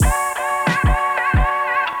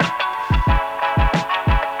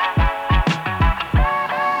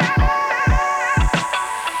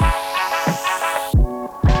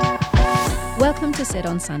Said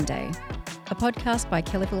on Sunday, a podcast by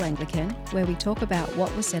Kellyville Anglican where we talk about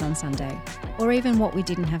what was said on Sunday, or even what we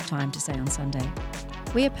didn't have time to say on Sunday.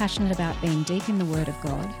 We are passionate about being deep in the Word of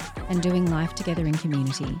God and doing life together in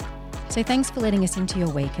community. So thanks for letting us into your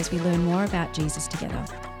week as we learn more about Jesus together.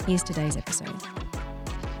 Here's today's episode.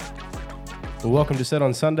 Well, welcome to Said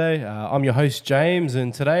on Sunday. I'm your host, James,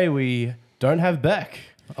 and today we don't have Beck.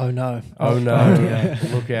 Oh no. Yeah.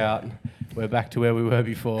 Look out. We're back to where we were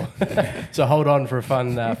before. So hold on for a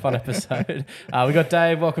fun episode. We got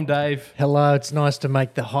Dave. Welcome, Dave. Hello, it's nice to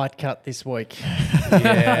make the height cut this week.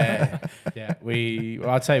 Yeah.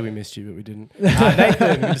 I'd say we missed you, but we didn't.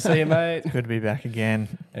 Nathan, good to see you, mate. Good to be back again.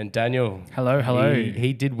 And Daniel. Hello.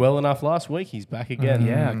 He did well enough last week. He's back again.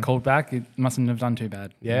 Yeah, called back. It mustn't have done too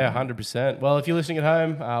bad. Yeah, 100%. Well, if you're listening at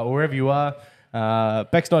home or wherever you are,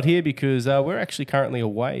 Beck's not here because we're actually currently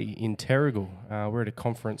away in Terrigal. We're at a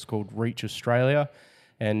conference called Reach Australia,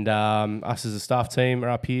 and us as a staff team are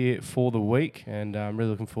up here for the week, and I'm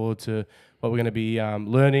really looking forward to what we're going to be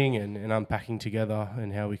learning and unpacking together,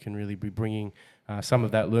 and how we can really be bringing some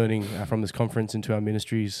of that learning from this conference into our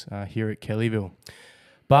ministries here at Kellyville.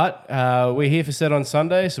 But we're here for Said on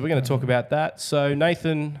Sunday, so we're going to talk about that. So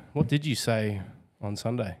Nathan, what did you say on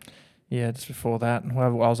Sunday? Yeah, just before that, I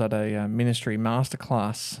was at a ministry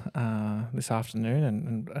masterclass this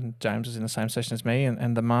afternoon, and James was in the same session as me,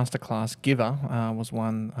 and the masterclass giver was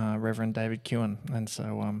one Reverend David Kewen, and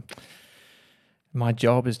so my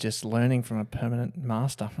job is just learning from a permanent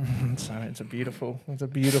master. So it's a beautiful.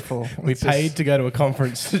 We paid to go to a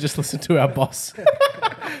conference to just listen to our boss.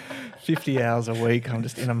 50 hours a week, I'm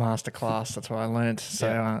just in a master class. That's what I learnt. So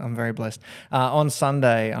I'm very blessed. On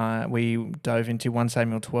Sunday, we dove into 1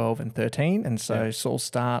 Samuel 12 and 13. And so Saul's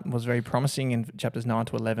start was very promising in chapters 9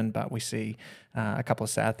 to 11, but we see a couple of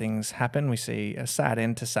sad things happen. We see a sad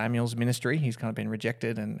end to Samuel's ministry. He's kind of been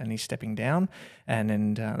rejected and he's stepping down. And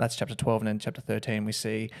then that's chapter 12. And then chapter 13, we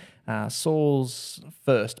see Saul's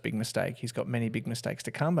first big mistake. He's got many big mistakes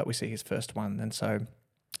to come, but we see his first one. And so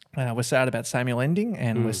we're sad about Samuel ending,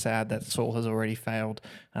 and we're sad that Saul has already failed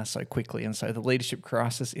so quickly. And so the leadership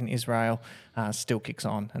crisis in Israel still kicks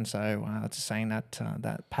on. And so just saying that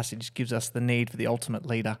that passage gives us the need for the ultimate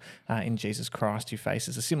leader in Jesus Christ, who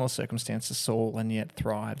faces a similar circumstance to Saul and yet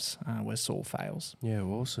thrives where Saul fails. Yeah,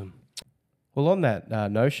 awesome. Well, on that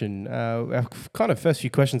notion, our kind of first few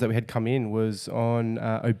questions that we had come in was on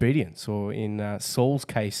obedience, or in Saul's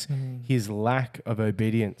case, his lack of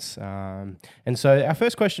obedience. And so our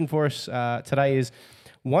first question for us today is,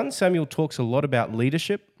 1 Samuel talks a lot about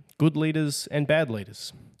leadership, good leaders and bad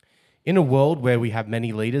leaders. In a world where we have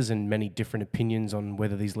many leaders and many different opinions on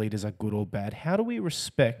whether these leaders are good or bad, how do we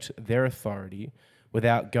respect their authority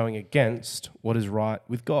without going against what is right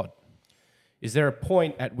with God? Is there a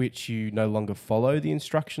point at which you no longer follow the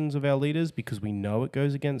instructions of our leaders because we know it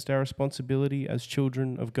goes against our responsibility as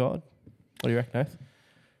children of God? What do you reckon, Nath?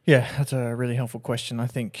 Yeah, that's a really helpful question. I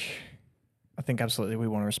think absolutely we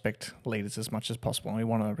want to respect leaders as much as possible, and we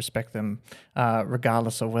want to respect them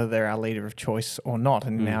regardless of whether they're our leader of choice or not.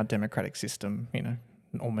 And in our democratic system,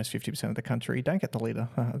 almost 50% of the country don't get the leader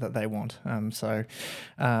that they want. So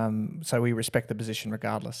we respect the position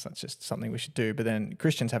regardless. That's just something we should do. But then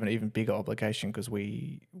Christians have an even bigger obligation, because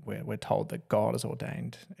we're told that God has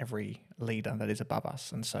ordained every leader that is above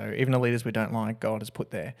us. And so even the leaders we don't like, God has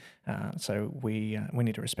put there. So we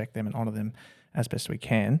need to respect them and honour them as best we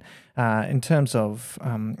can. In terms of,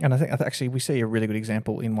 and I think actually we see a really good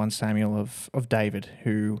example in 1 Samuel of David,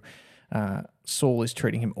 who Saul is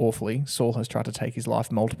treating him awfully. Saul has tried to take his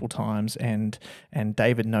life multiple times, and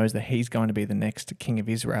David knows that he's going to be the next king of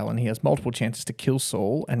Israel, and he has multiple chances to kill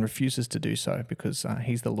Saul and refuses to do so because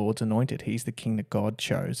he's the Lord's anointed. He's the king that God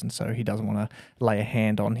chose, and so he doesn't want to lay a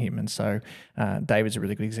hand on him. And so David's a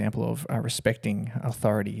really good example of respecting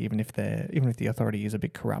authority, even if the authority is a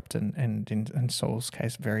bit corrupt, and in Saul's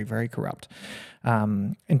case, very, very corrupt.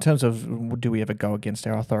 In terms of do we ever go against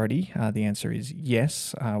our authority, the answer is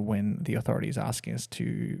yes, when the authority is asking us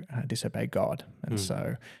to disobey God. And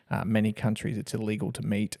so many countries it's illegal to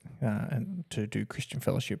meet and to do Christian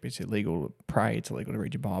fellowship. It's illegal to pray. It's illegal to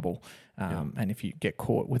read your Bible. And if you get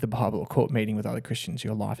caught with a Bible or caught meeting with other Christians,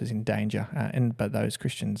 your life is in danger. But those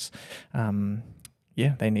Christians,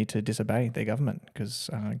 they need to disobey their government, because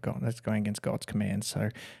that's going against God's commands. So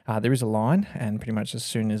there is a line, and pretty much as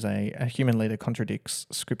soon as a human leader contradicts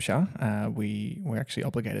Scripture, we're actually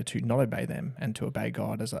obligated to not obey them and to obey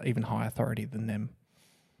God as an even higher authority than them.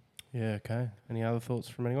 Yeah, okay. Any other thoughts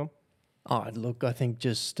from anyone? Oh, look, I think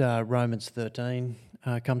just Romans 13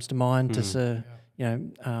 comes to mind. We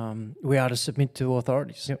are to submit to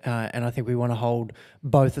authorities, and I think we want to hold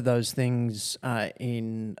both of those things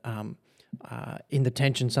in in the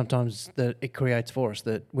tension sometimes that it creates for us,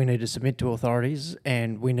 that we need to submit to authorities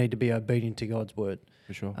and we need to be obedient to God's word.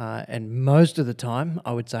 For sure. And most of the time,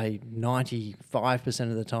 I would say 95%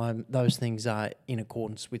 of the time, those things are in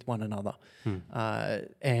accordance with one another.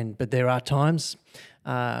 But there are times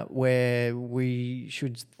where we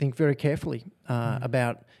should think very carefully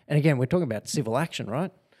about, and again, we're talking about civil action,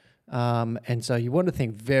 right? And so you want to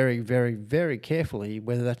think very, very, very carefully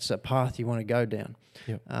whether that's a path you want to go down.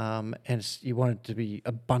 Yep. And you want it to be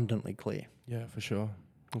abundantly clear. Yeah, for sure.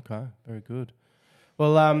 Okay, very good.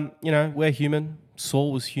 Well, we're human.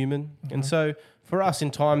 Saul was human. And so for us in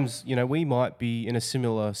times, we might be in a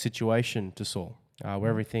similar situation to Saul, where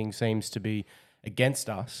everything seems to be against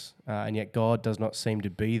us, and yet God does not seem to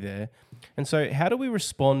be there. And so how do we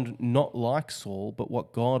respond not like Saul, but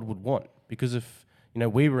what God would want? Because if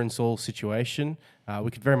we were in Saul's situation, we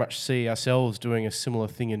could very much see ourselves doing a similar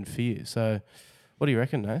thing in fear. So what do you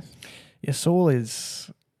reckon, Nath? Yeah, Saul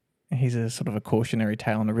he's a sort of a cautionary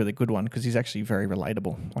tale and a really good one because he's actually very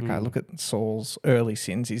relatable. Like I look at Saul's early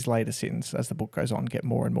sins, his later sins, as the book goes on, get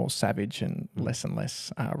more and more savage and less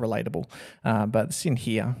relatable. But the sin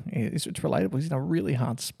here, it's relatable. He's in a really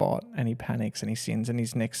hard spot and he panics and he sins. And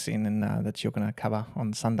his next sin, and that you're going to cover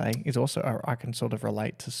on Sunday, is also, I can sort of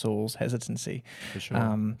relate to Saul's hesitancy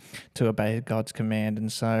to obey God's command. And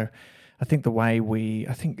so I think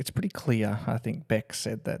I think it's pretty clear. I think Beck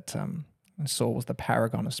said that Saul was the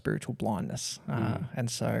paragon of spiritual blindness. And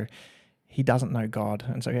so he doesn't know God.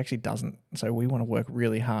 And so he actually doesn't. So we want to work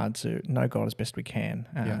really hard to know God as best we can,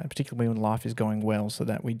 particularly when life is going well, so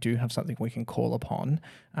that we do have something we can call upon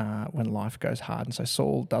when life goes hard. And so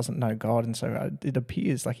Saul doesn't know God. And so it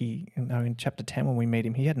appears like in chapter 10, when we meet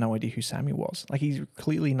him, he had no idea who Samuel was. Like he's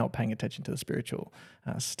clearly not paying attention to the spiritual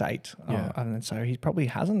state. And so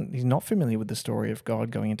he's not familiar with the story of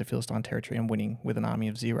God going into Philistine territory and winning with an army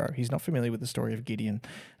of 0. He's not familiar with the story of Gideon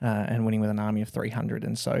and winning with an army of 300.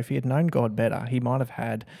 And so if he had known God better, he might have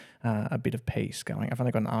had a bit of peace going. I've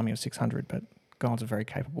only got an army of 600, but God's a very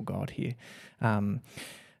capable God here. And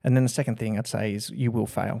then the second thing I'd say is you will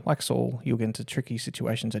fail. Like Saul, you'll get into tricky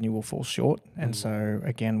situations and you will fall short. And so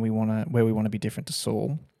again, we want to be different to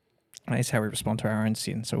Saul. Is how we respond to our own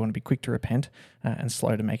sin. So we want to be quick to repent and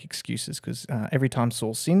slow to make excuses, because every time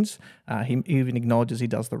Saul sins, he even acknowledges he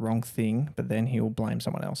does the wrong thing, but then he'll blame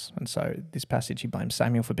someone else. And so this passage, he blames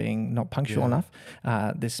Samuel for being not punctual enough.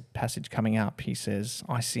 This passage coming up, he says,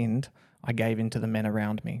 I sinned, I gave in to the men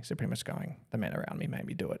around me. So pretty much going, the men around me made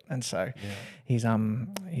me do it. And so he's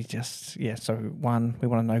just, so one, we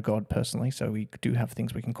want to know God personally. So we do have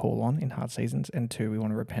things we can call on in hard seasons. And 2, we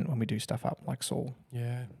want to repent when we do stuff up like Saul.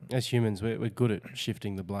 Yeah. As humans, we're good at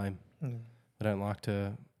shifting the blame. We don't like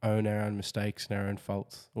to own our own mistakes and our own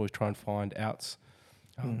faults. Always try and find outs.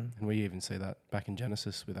 And we even see that back in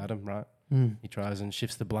Genesis with Adam, right? He tries and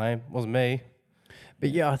shifts the blame. It wasn't me.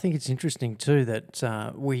 But I think it's interesting too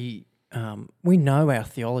that we know our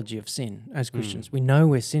theology of sin as Christians. We know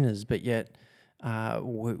we're sinners, but yet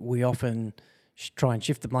we often try and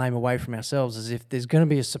shift the blame away from ourselves as if there's going to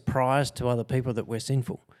be a surprise to other people that we're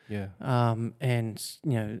sinful. And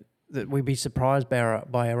that we be surprised by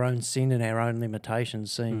our own sin and our own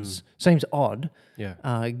limitations seems odd.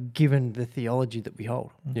 Given the theology that we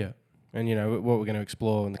hold. And what we're going to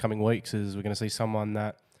explore in the coming weeks is we're going to see someone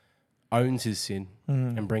that owns his sin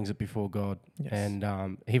and brings it before God.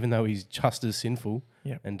 And even though he's just as sinful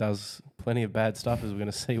and does plenty of bad stuff, as we're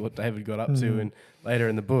going to see what David got up to and later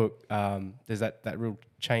in the book, there's that real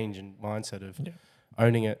change in mindset of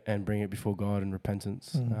owning it and bringing it before God in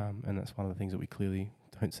repentance. And that's one of the things that we clearly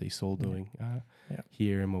don't see Saul doing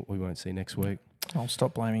here, and what we won't see next week. I'll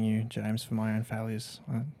stop blaming you, James, for my own failures.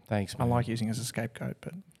 Thanks, man. I like using it as a scapegoat,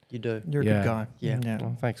 but... You do. You're a good guy. Yeah.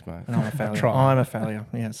 Well, thanks, mate. And I'm a failure. I'm a failure.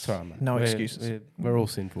 Yes. Right, mate. No excuses. We're all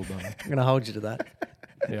sinful, brother. I'm going to hold you to that.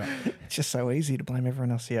 It's just so easy to blame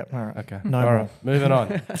everyone else. All right. Okay. No all more. Right. Moving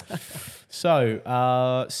on.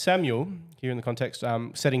 So, Samuel, here in the context,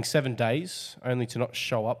 setting 7 days only to not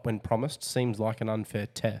show up when promised seems like an unfair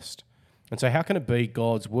test. And so how can it be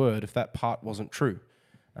God's word if that part wasn't true?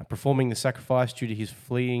 Performing the sacrifice due to his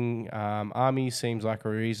fleeing army seems like a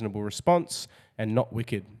reasonable response and not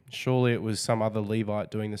wicked. Surely it was some other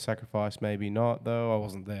Levite doing the sacrifice, maybe not, though I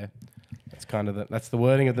wasn't there. That's kind of that's the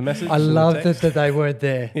wording of the message. I love that they weren't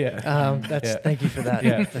there. Yeah. Thank you for that.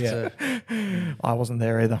 I wasn't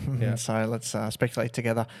there either. So let's speculate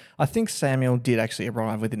together. I think Samuel did actually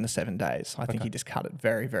arrive within the 7 days. I think he just cut it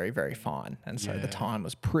very, very, very fine. And so the time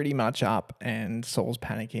was pretty much up, and Saul's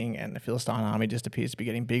panicking, and the Philistine army just appears to be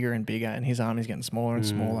getting bigger and bigger, and his army's getting smaller and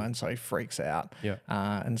smaller, and so he freaks out.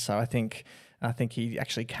 And so I think I think he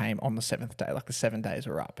actually came on the seventh day, like the 7 days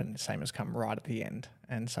were up, and Samuel's come right at the end.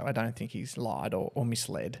 And so I don't think he's lied or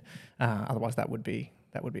misled. Otherwise, that would be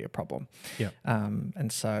a problem. Yeah.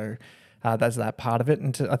 And so that's that part of it.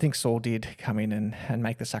 And I think Saul did come in and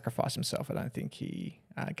make the sacrifice himself. I don't think he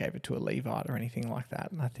gave it to a Levite or anything like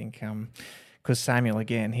that. And I think because Samuel,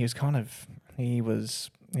 again, he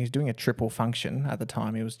was doing a triple function at the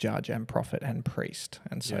time. He was judge and prophet and priest.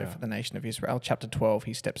 And so for the nation of Israel, chapter 12,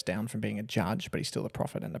 he steps down from being a judge, but he's still the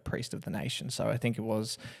prophet and the priest of the nation. So I think it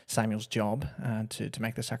was Samuel's job to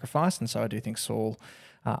make the sacrifice. And so I do think Saul,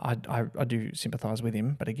 I do sympathise with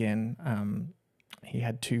him. But again, he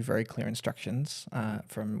had two very clear instructions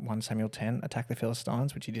from 1 Samuel 10, attack the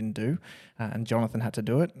Philistines, which he didn't do, and Jonathan had to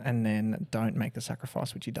do it, and then don't make the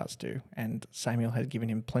sacrifice, which he does do. And Samuel had given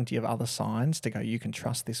him plenty of other signs to go, you can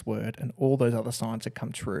trust this word, and all those other signs had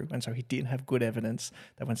come true. And so he did have good evidence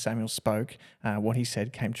that when Samuel spoke, what he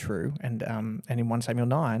said came true. And in 1 Samuel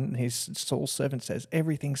 9, Saul's servant says,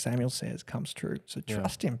 everything Samuel says comes true, so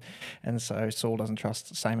trust him. And so Samuel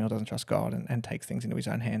doesn't trust God and takes things into his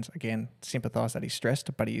own hands. Again, sympathise that he's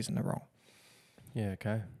stressed, but he is in the wrong. Yeah,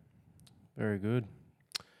 okay. Very good.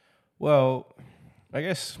 Well, I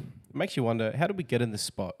guess it makes you wonder, how did we get in this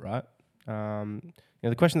spot, right?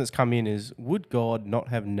 The question that's come in is, would God not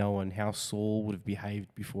have known how Saul would have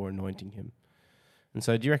behaved before anointing him? And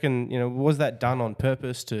so do you reckon, was that done on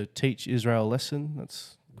purpose to teach Israel a lesson?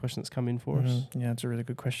 That's a question that's come in for us. Yeah, it's a really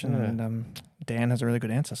good question. Yeah. And Dan has a really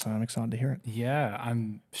good answer, so I'm excited to hear it. Yeah,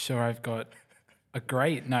 I'm sure I've got a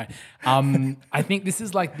great. No, I think this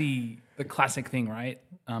is like the classic thing, right?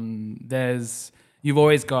 You've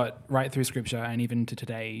always got right through Scripture and even to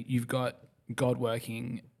today, you've got God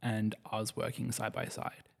working and us working side by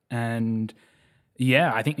side. And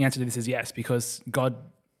yeah, I think the answer to this is yes, because God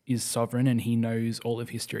is sovereign and he knows all of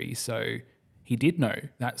history. So he did know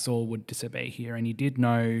that Saul would disobey here, and he did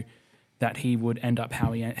know that he would end up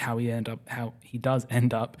how he does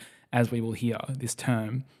end up, as we will hear this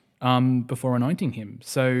term, before anointing him.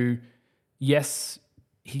 So yes,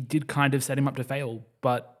 he did kind of set him up to fail,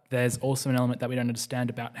 but there's also an element that we don't understand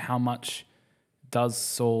about how much does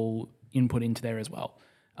Saul input into there as well.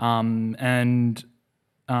 And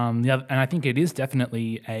I think it is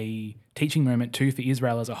definitely a teaching moment too for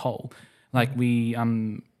Israel as a whole. Like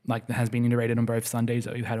that has been iterated on both Sundays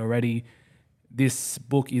that we've had already. This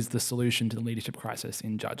book is the solution to the leadership crisis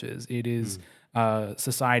in Judges. It is a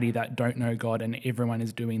society that don't know God and everyone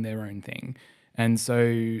is doing their own thing. And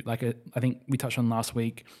so, I think we touched on last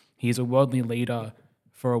week, he's a worldly leader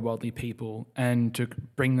for a worldly people, and to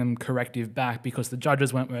bring them corrective back because the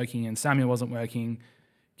judges weren't working and Samuel wasn't working,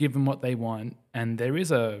 give them what they want. And there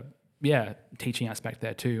is a teaching aspect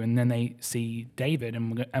there too. And then they see David,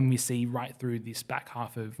 and we see right through this back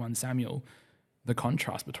half of 1 Samuel the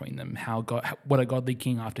contrast between them, what a godly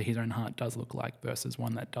king after his own heart does look like versus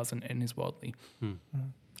one that doesn't and is worldly.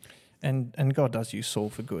 And God does use Saul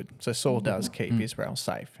for good. So Saul does keep Israel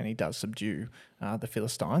safe, and he does subdue the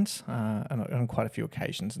Philistines on quite a few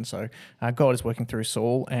occasions. And so God is working through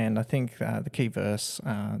Saul, and I think the key verse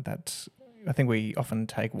that I think we often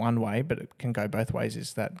take one way, but it can go both ways,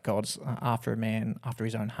 is that God's after a man after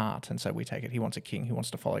his own heart. And so we take it, he wants a king who wants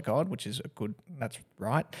to follow God, which is that's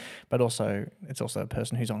right. But also, it's also a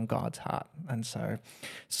person who's on God's heart. And so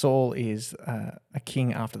Saul is a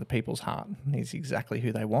king after the people's heart. He's exactly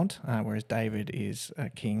who they want, whereas David is a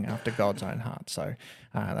king after God's own heart. So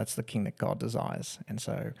that's the king that God desires. And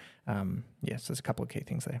so, yes, there's a couple of key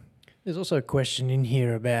things there. There's also a question in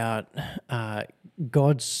here about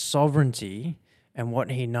God's sovereignty and what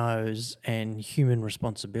he knows and human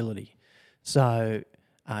responsibility. So,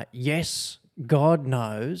 yes, God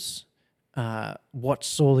knows what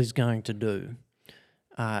Saul is going to do.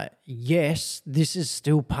 Yes, this is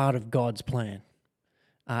still part of God's plan.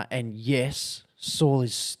 And yes, Saul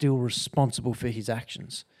is still responsible for his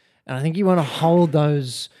actions. And I think you want to hold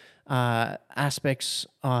those aspects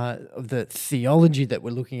of the theology that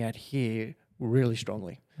we're looking at here really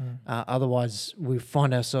strongly. Otherwise, we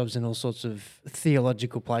find ourselves in all sorts of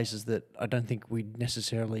theological places that I don't think we'd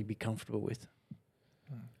necessarily be comfortable with.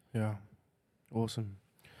 Yeah. Awesome.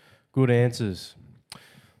 Good answers.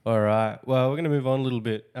 All right. Well, we're going to move on a little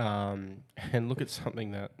bit and look at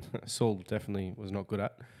something that Saul definitely was not good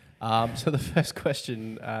at. So the first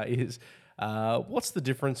question is, what's the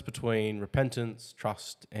difference between repentance,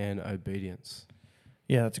 trust, and obedience?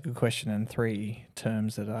 Yeah, that's a good question, and three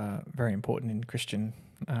terms that are very important in Christian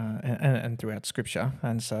and throughout Scripture.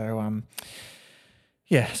 And so,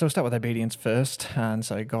 Yeah, so we'll start with obedience first. And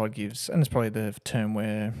so God gives, and it's probably the term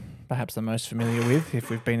we're perhaps the most familiar with. If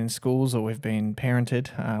we've been in schools or we've been parented,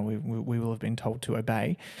 we will have been told to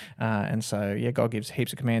obey. And so, God gives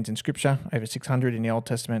heaps of commands in Scripture, over 600 in the Old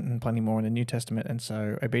Testament and plenty more in the New Testament. And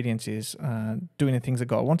so obedience is doing the things that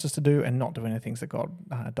God wants us to do and not doing the things that God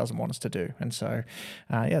doesn't want us to do. And so,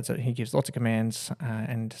 so he gives lots of commands,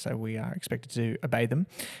 and so we are expected to obey them.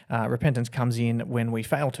 Repentance comes in when we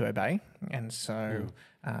fail to obey. And so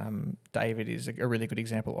David is a really good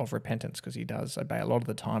example of repentance because he does obey a lot of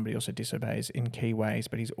the time, but he also disobeys in key ways.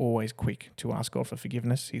 But he's always quick to ask God for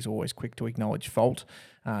forgiveness. He's always quick to acknowledge fault.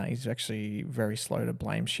 He's actually very slow to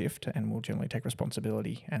blame shift and will generally take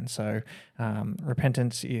responsibility. And so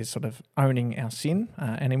repentance is sort of owning our sin.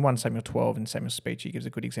 And in 1 Samuel 12, in Samuel's speech, he gives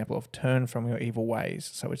a good example of turn from your evil ways.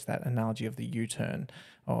 So it's that analogy of the U-turn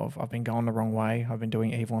of I've been going the wrong way, I've been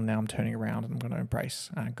doing evil, and now I'm turning around and I'm going to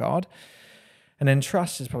embrace God. And then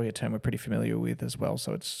trust is probably a term we're pretty familiar with as well.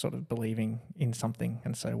 So it's sort of believing in something.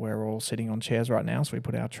 And so we're all sitting on chairs right now. So we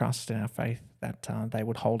put our trust and our faith that they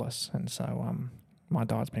would hold us. And so my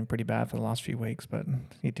diet's been pretty bad for the last few weeks, but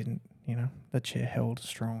it didn't, the chair held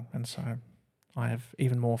strong. And so I have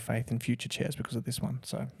even more faith in future chairs because of this one.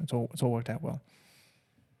 So it's all worked out well.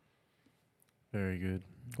 Very good.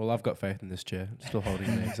 Well, I've got faith in this chair. It's still holding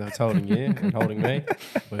me. So it's holding you and holding me.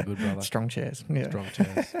 We're good, brother. Strong chairs. Yeah. Strong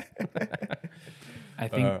chairs. I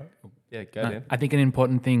think go Dan. I think an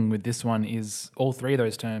important thing with this one is all three of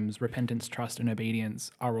those terms, repentance, trust, and obedience,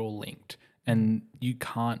 are all linked. And you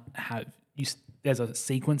can't have there's a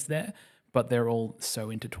sequence there, but they're all so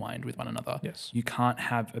intertwined with one another. Yes. You can't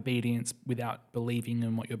have obedience without believing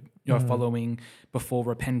in what you're following before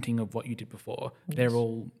repenting of what you did before. Yes. They're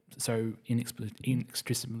all so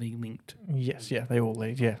inextricably linked. Yes, they all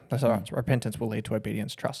lead. Yeah, that's right. So repentance will lead to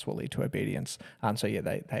obedience. Trust will lead to obedience. So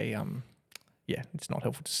it's not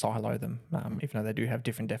helpful to silo them, even though they do have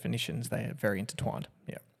different definitions. They are very intertwined.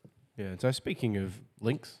 Yeah. Yeah. So speaking of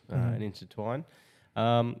links and intertwine. We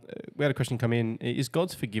had a question come in. Is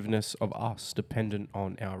God's forgiveness of us dependent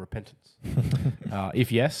on our repentance?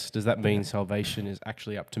 If yes, does that mean salvation is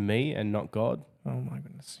actually up to me and not God? Oh my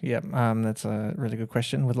goodness. Yeah, that's a really good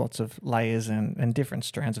question with lots of layers and different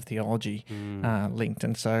strands of theology linked.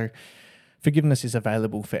 And so forgiveness is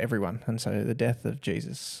available for everyone. And so the death of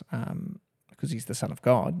Jesus, because he's the Son of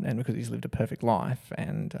God and because he's lived a perfect life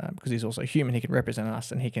and because he's also human, he can represent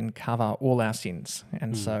us and he can cover all our sins.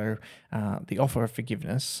 And so the offer of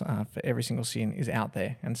forgiveness for every single sin is out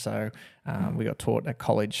there. And so we got taught at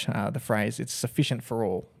college the phrase, it's sufficient for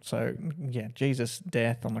all. So Jesus'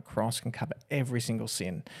 death on the cross can cover every single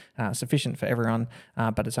sin. Sufficient for everyone,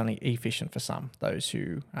 but it's only efficient for some, those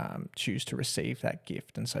who choose to receive that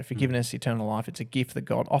gift. And so forgiveness, eternal life, it's a gift that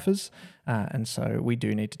God offers. And so we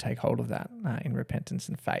do need to take hold of that in repentance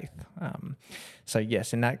and faith. So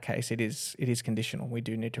yes, in that case, it is conditional. We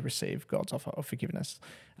do need to receive God's offer of forgiveness.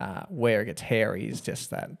 Where it gets hairy is just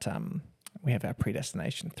that we have our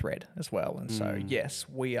predestination thread as well. And so yes,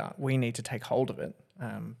 we need to take hold of it.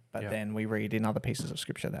 But then we read in other pieces of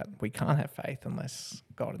scripture that we can't have faith unless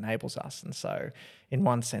God enables us. And so in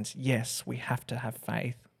one sense, yes, we have to have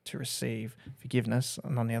faith to receive forgiveness.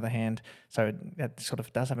 And on the other hand, so that sort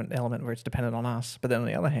of does have an element where it's dependent on us. But then on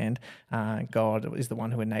the other hand, God is the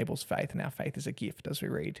one who enables faith, and our faith is a gift, as we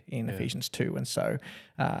read in Ephesians 2. And so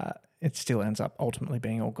it still ends up ultimately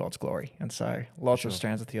being all God's glory. And so lots of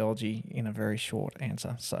strands of theology in a very short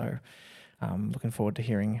answer. So I'm looking forward to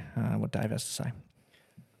hearing what Dave has to say.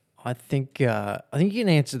 I think you can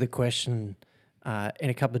answer the question in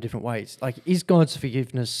a couple of different ways. Like, is God's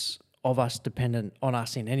forgiveness of us dependent on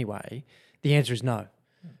us in any way? The answer is no.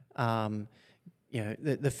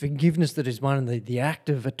 The forgiveness that is one, the act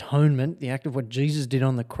of atonement, the act of what Jesus did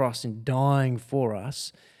on the cross in dying for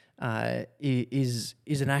us, is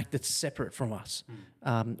an act that's separate from us.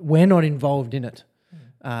 We're not involved in it.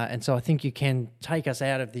 And so I think you can take us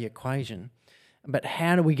out of the equation. But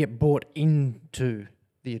how do we get brought into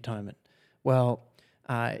the atonement? Well,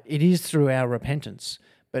 it is through our repentance.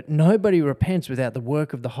 But nobody repents without the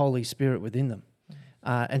work of the Holy Spirit within them.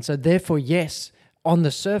 And so therefore, yes, on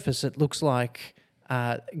the surface, it looks like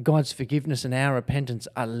God's forgiveness and our repentance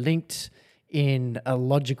are linked in a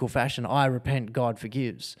logical fashion. I repent, God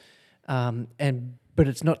forgives. But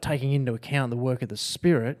it's not taking into account the work of the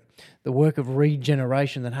Spirit, the work of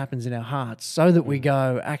regeneration that happens in our hearts, so that we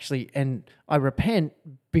go, actually, and I repent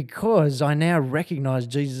because I now recognize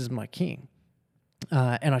Jesus as my King.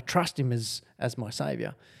 And I trust him as my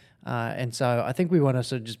saviour. And so I think we want to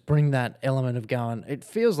sort of just bring that element of going, it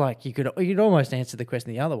feels like you'd almost answer the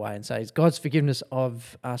question the other way and say, is God's forgiveness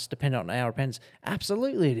of us dependent on our repentance?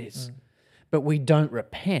 Absolutely it is. but we don't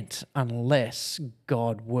repent unless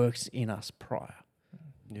God works in us prior.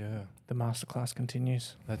 Yeah. The masterclass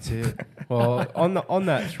continues. That's it. Well, on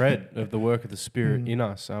that thread of the work of the Spirit in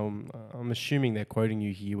us, I'm assuming they're quoting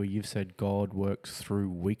you here where you've said God works through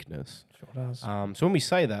weakness. Sure does. So when we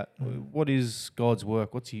say that, what is God's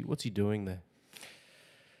work? What's he doing there?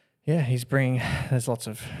 Yeah, there's lots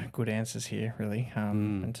of good answers here, really,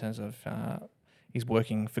 in terms of he's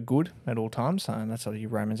working for good at all times. And that's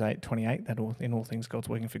Romans 8:28, that in all things God's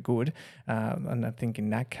working for good. And I think in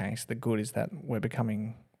that case, the good is that we're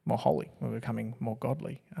becoming more holy, we're becoming more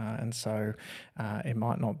godly. And so it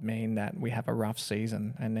might not mean that we have a rough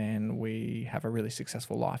season and then we have a really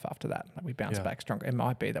successful life after that we bounce back stronger. It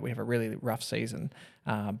might be that we have a really rough season,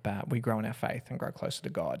 but we grow in our faith and grow closer to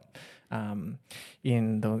God.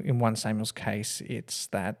 In 1 Samuel's case, it's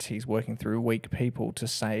that he's working through weak people to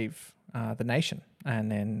save the nation.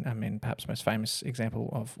 And then, perhaps most famous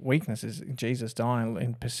example of weakness is Jesus dying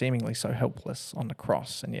and seemingly so helpless on the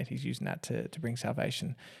cross, and yet he's using that to bring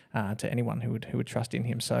salvation to anyone who would trust in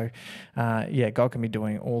him. So, God can be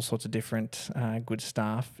doing all sorts of different good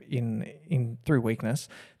stuff through weakness.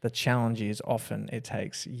 The challenge is often it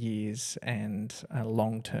takes years and a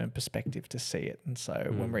long-term perspective to see it. And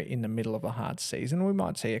so when we're in the middle of a hard season, we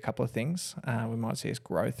might see a couple of things. We might see us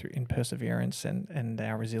grow in perseverance and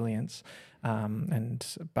our resilience.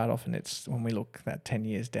 But often it's when we look that 10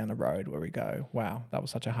 years down the road where we go, wow, that was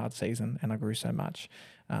such a hard season and I grew so much.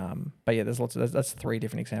 But yeah, that's 3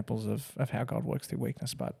 different examples of how God works through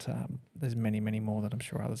weakness, but there's many, many more that I'm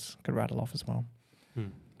sure others could rattle off as well.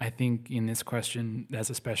 I think in this question, that's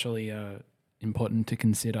especially important to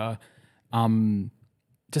consider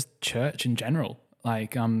just church in general.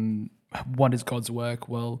 Like, what is God's work?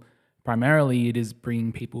 Well, primarily it is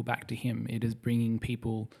bringing people back to him. It is bringing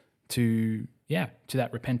people to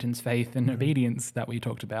that repentance, faith, and obedience that we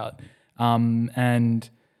talked about.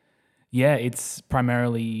 It's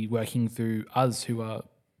primarily working through us who are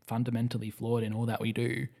fundamentally flawed in all that we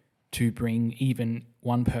do to bring even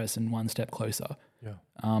one person one step closer.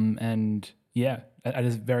 At a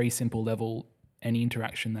very simple level, any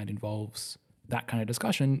interaction that involves that kind of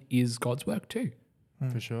discussion is God's work too.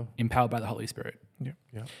 For sure. Empowered by the Holy Spirit.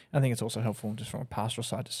 Yeah. I think it's also helpful just from a pastoral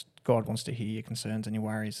side. Just God wants to hear your concerns and your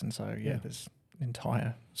worries, and so there's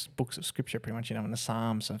entire books of scripture, pretty much, in the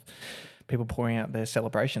Psalms, of people pouring out their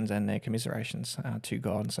celebrations and their commiserations to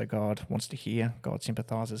God. And so God wants to hear, God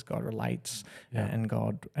sympathizes, God relates, and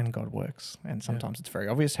God works. And sometimes it's very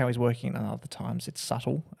obvious how He's working, and other times it's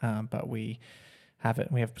subtle. But we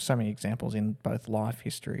have so many examples in both life,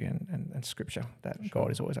 history, and scripture that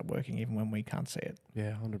God is always at working, even when we can't see it.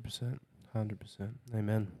 Yeah, 100%. 100%.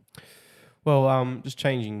 Amen. Well, just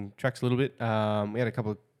changing tracks a little bit. We had a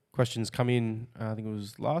couple of questions come in, I think it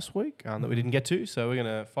was last week, that we didn't get to, so we're going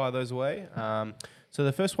to fire those away. So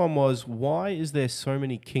the first one was, why is there so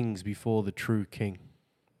many kings before the true king?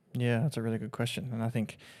 Yeah, that's a really good question. And I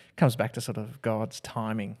think it comes back to sort of God's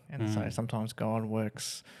timing. And so sometimes God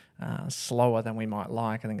works slower than we might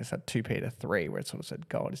like. I think it's at 2 Peter 3 where it sort of said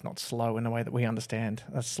God is not slow in the way that we understand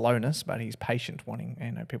slowness, but he's patient, wanting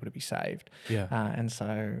people to be saved. Yeah.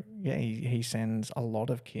 He sends a lot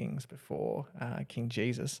of kings before King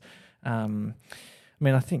Jesus. I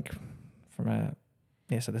think from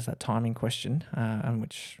so there's that timing question,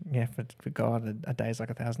 which, for God, a day is like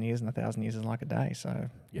 1,000 years, and 1,000 years is like a day. So,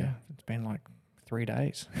 it's been like 3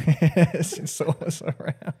 days since Saul was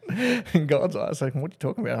around in God's eyes. Like, what are you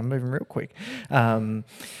talking about? I'm moving real quick.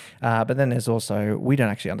 But then there's also, we don't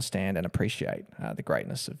actually understand and appreciate the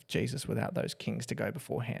greatness of Jesus without those kings to go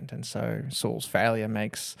beforehand. And so Saul's failure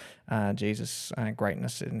makes Jesus'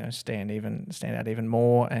 greatness stand out even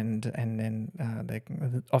more. And then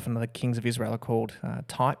often the kings of Israel are called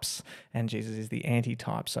types, and Jesus is the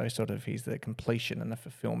anti-type. So sort of he's the completion and the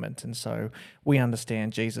fulfillment. And so we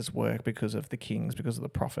understand Jesus' work because of the kings, because of the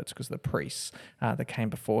prophets, because of the priests that came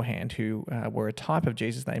beforehand, who were a type of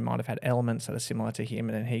Jesus. They might have had elements that are similar to him,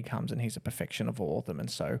 and then he comes and he's a perfection of all of them. And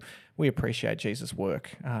so we appreciate Jesus'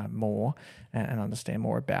 work more and understand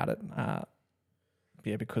more about it.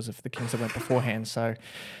 Because of the kings that went beforehand. So,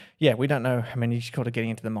 we don't know. I mean, you're kind of getting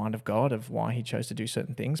into the mind of God of why he chose to do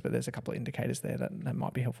certain things, but there's a couple of indicators there that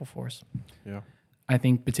might be helpful for us. Yeah. I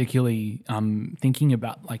think particularly thinking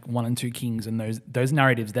about like 1 and 2 kings and those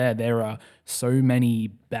narratives there are so many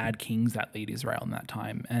bad kings that lead Israel in that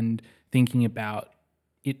time. And thinking about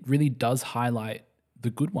it really does highlight the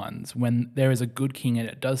good ones. When there is a good king, and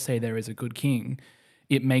it does say there is a good king,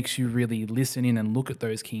 it makes you really listen in and look at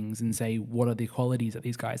those kings and say, what are the qualities that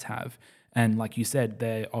these guys have? And like you said,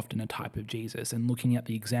 they're often a type of Jesus, and looking at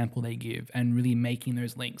the example they give and really making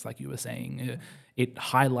those links, like you were saying, it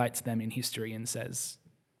highlights them in history and says,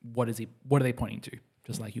 what are they pointing to?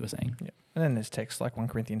 Just like you were saying. Yeah. And then there's texts like 1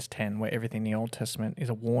 Corinthians 10 where everything in the Old Testament is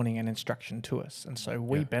a warning and instruction to us. And so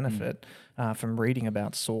we benefit from reading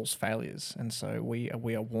about Saul's failures. And so we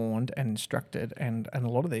are warned and instructed. And a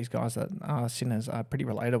lot of these guys that are sinners are pretty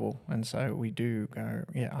relatable. And so we do go,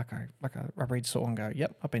 I read Saul and go,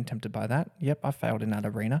 yep, I've been tempted by that. Yep, I failed in that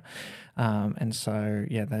arena. And so,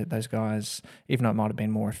 those guys, even though it might have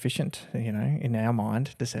been more efficient, in our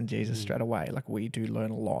mind to send Jesus straight away, like we do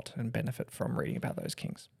learn a lot and benefit from reading about those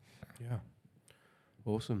kings. Yeah.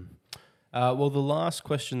 Awesome. Well, the last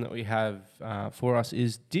question that we have for us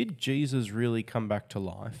is, did Jesus really come back to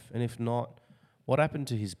life? And if not, what happened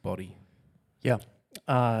to his body? Yeah.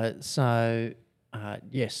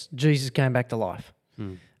 Yes, Jesus came back to life.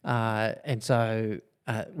 And so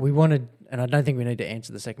we wanted, and I don't think we need to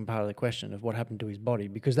answer the second part of the question of what happened to his body,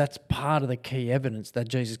 because that's part of the key evidence that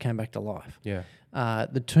Jesus came back to life. Yeah.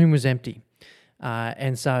 The tomb was empty.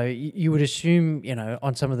 And so you would assume,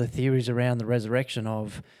 on some of the theories around the resurrection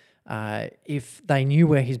of if they knew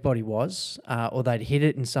where his body was or they'd hid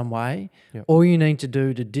it in some way, all you need to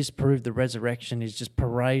do to disprove the resurrection is just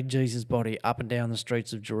parade Jesus' body up and down the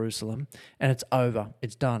streets of Jerusalem, and it's over.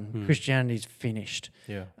 It's done. Christianity's finished.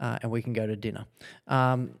 Yeah. And we can go to dinner.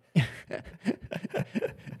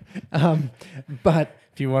 But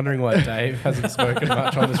if you're wondering why Dave hasn't spoken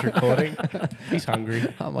much on this recording, he's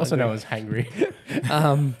hungry. I'm also known as hangry.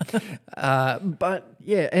 But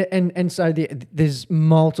yeah, and so there's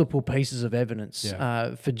multiple pieces of evidence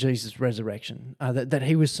for Jesus' resurrection, that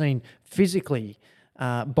he was seen physically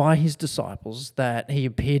by his disciples, that he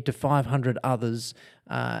appeared to 500 others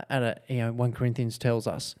 1 Corinthians tells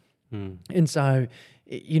us. And so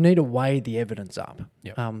you need to weigh the evidence up,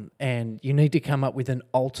 and you need to come up with an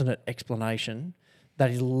alternate explanation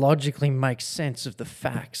that logically makes sense of the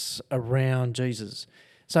facts around Jesus.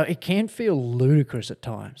 So it can feel ludicrous at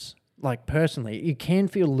times. Like personally, it can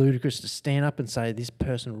feel ludicrous to stand up and say this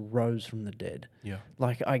person rose from the dead. Yeah.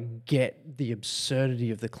 Like I get the absurdity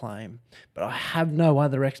of the claim, but I have no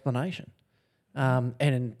other explanation. That's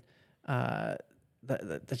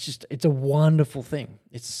just, it's a wonderful thing.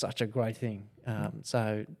 It's such a great thing.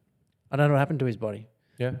 So I don't know what happened to his body.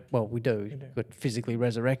 Yeah. Well, we do. He got physically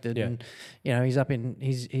resurrected, and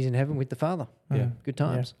he's he's in heaven with the Father. Yeah. Good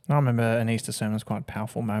times. Yeah. I remember an Easter sermon was quite a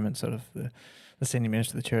powerful moment. Sort of the senior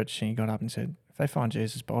minister of the church, he got up and said, "If they find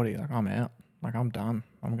Jesus' body, like I'm out. Like I'm done.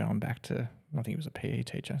 I'm going back to." I think he was a PE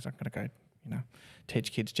teacher. So I'm going to go,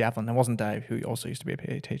 teach kids javelin. It wasn't Dave, who also used to be a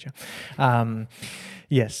PE teacher.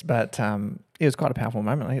 Yes, but it was quite a powerful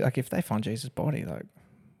moment. Like if they find Jesus' body, like.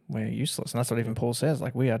 We're useless, and that's what even Paul says.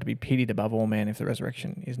 Like we are to be pitied above all men if the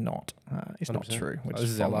resurrection is not true. Which this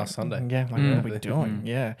is our last Sunday. Yeah, like what are we doing?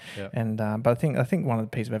 Yeah, and but I think one of the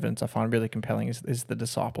pieces of evidence I find really compelling is the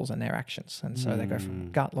disciples and their actions, and so they go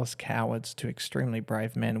from gutless cowards to extremely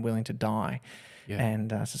brave men willing to die. Yeah.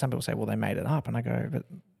 And so some people say, well, they made it up, and I go, but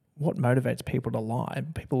what motivates people to lie?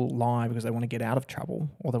 People lie because they want to get out of trouble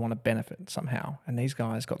or they want to benefit somehow. And these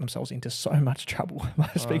guys got themselves into so much trouble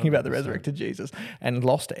by speaking about the resurrected Jesus and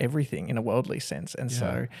lost everything in a worldly sense. And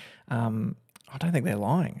so I don't think they're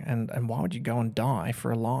lying. And why would you go and die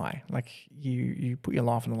for a lie? Like you put your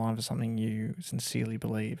life on the line for something you sincerely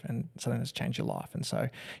believe and something that's changed your life. And so,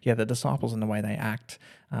 the disciples and the way they act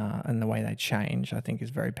and the way they change, I think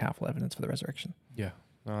is very powerful evidence for the resurrection. Yeah,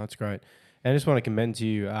 that's great. And I just want to commend to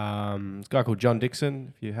you, this guy called John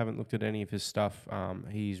Dixon. If you haven't looked at any of his stuff,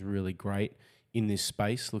 he's really great in this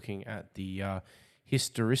space, looking at the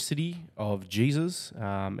historicity of Jesus.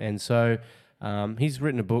 And so he's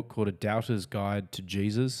written a book called A Doubter's Guide to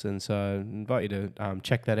Jesus. And so I invite you to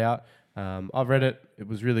check that out. I've read it. It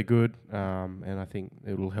was really good. And I think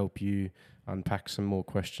it will help you unpack some more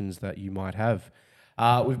questions that you might have.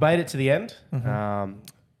 We've made it to the end.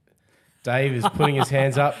 Dave is putting his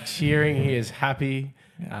hands up, cheering. He is happy.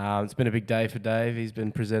 It's been a big day for Dave. He's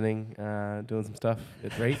been presenting, doing some stuff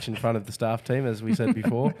at Reach in front of the staff team, as we said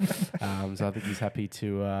before. So I think he's happy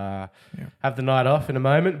to have the night off in a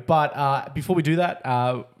moment. But before we do that,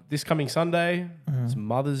 this coming Sunday, it's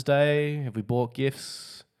Mother's Day. Have we bought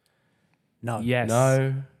gifts? No. Yes.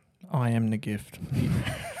 No. I am the gift.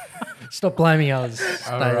 Stop blaming others.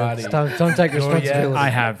 Alrighty. Don't take responsibility. I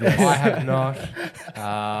have. Yes. I have not.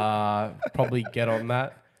 Probably get on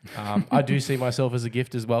that. I do see myself as a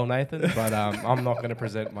gift as well, Nathan, but I'm not going to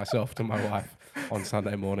present myself to my wife on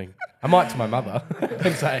Sunday morning. I might to my mother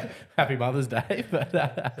and say Happy Mother's Day, but no,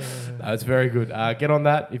 it's very good. Get on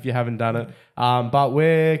that if you haven't done it. But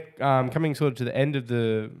we're coming sort of to the end of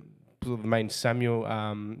the main Samuel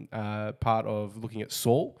part of looking at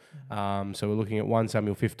Saul. So we're looking at 1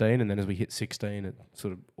 Samuel 15, and then as we hit 16, it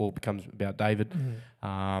sort of all becomes about David.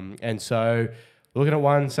 And so looking at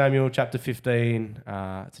 1 Samuel chapter 15,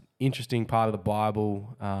 it's an interesting part of the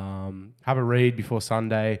Bible. Have a read before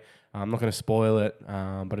Sunday. I'm not going to spoil it,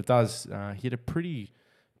 but it does hit a pretty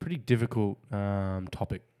difficult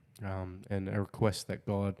topic and a request that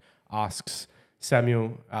God asks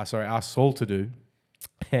Saul to do.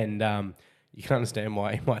 And you can understand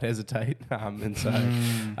why he might hesitate. And so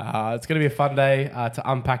it's going to be a fun day to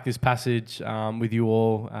unpack this passage with you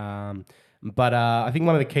all. But I think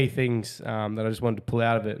one of the key things that I just wanted to pull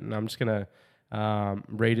out of it, and I'm just going to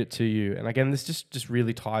read it to you. And again, this just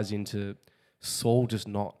really ties into Saul just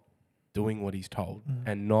not doing what he's told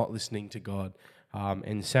and not listening to God.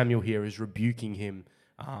 And Samuel here is rebuking him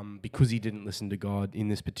because he didn't listen to God in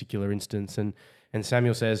this particular instance. And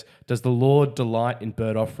Samuel says, "Does the Lord delight in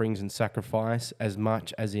burnt offerings and sacrifice as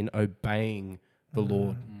much as in obeying the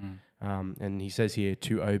Lord?" And he says here,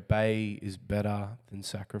 to obey is better than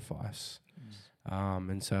sacrifice.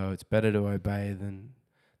 And so it's better to obey than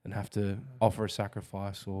have to offer a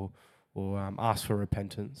sacrifice or ask for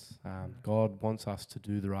repentance. God wants us to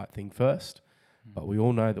do the right thing first, but we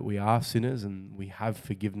all know that we are sinners and we have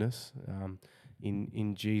forgiveness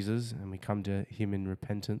in Jesus, and we come to him in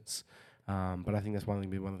repentance. But I think that's one of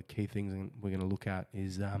the key things we're going to look at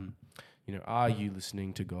is, are you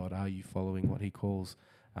listening to God? Are you following what he calls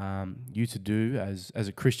you to do as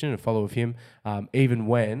a Christian, a follower of him, even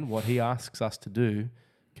when what he asks us to do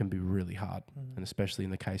can be really hard, and especially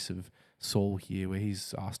in the case of Saul here, where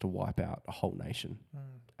he's asked to wipe out a whole nation,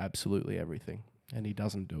 absolutely everything, and he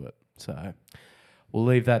doesn't do it. So we'll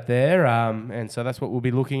leave that there, and so that's what we'll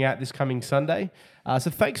be looking at this coming Sunday. So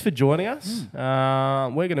thanks for joining us.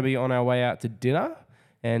 We're going to be on our way out to dinner,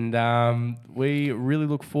 and we really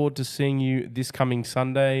look forward to seeing you this coming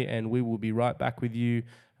Sunday, and we will be right back with you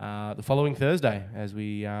the following Thursday as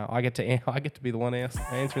I get to be the one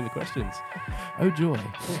answering the questions. Oh joy!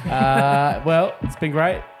 Well, it's been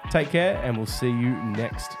great. Take care, and we'll see you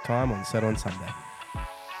next time on Set on Sunday.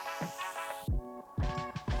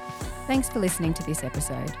 Thanks for listening to this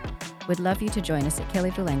episode. We'd love you to join us at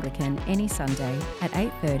Kellyville Anglican any Sunday at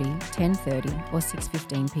 8:30, 10:30 or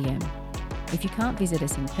 6:15 p.m. If you can't visit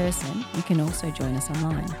us in person, you can also join us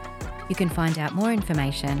online. You can find out more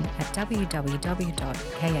information at www.ka.church.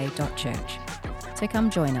 So come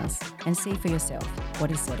join us and see for yourself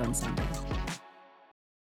what is said on Sunday.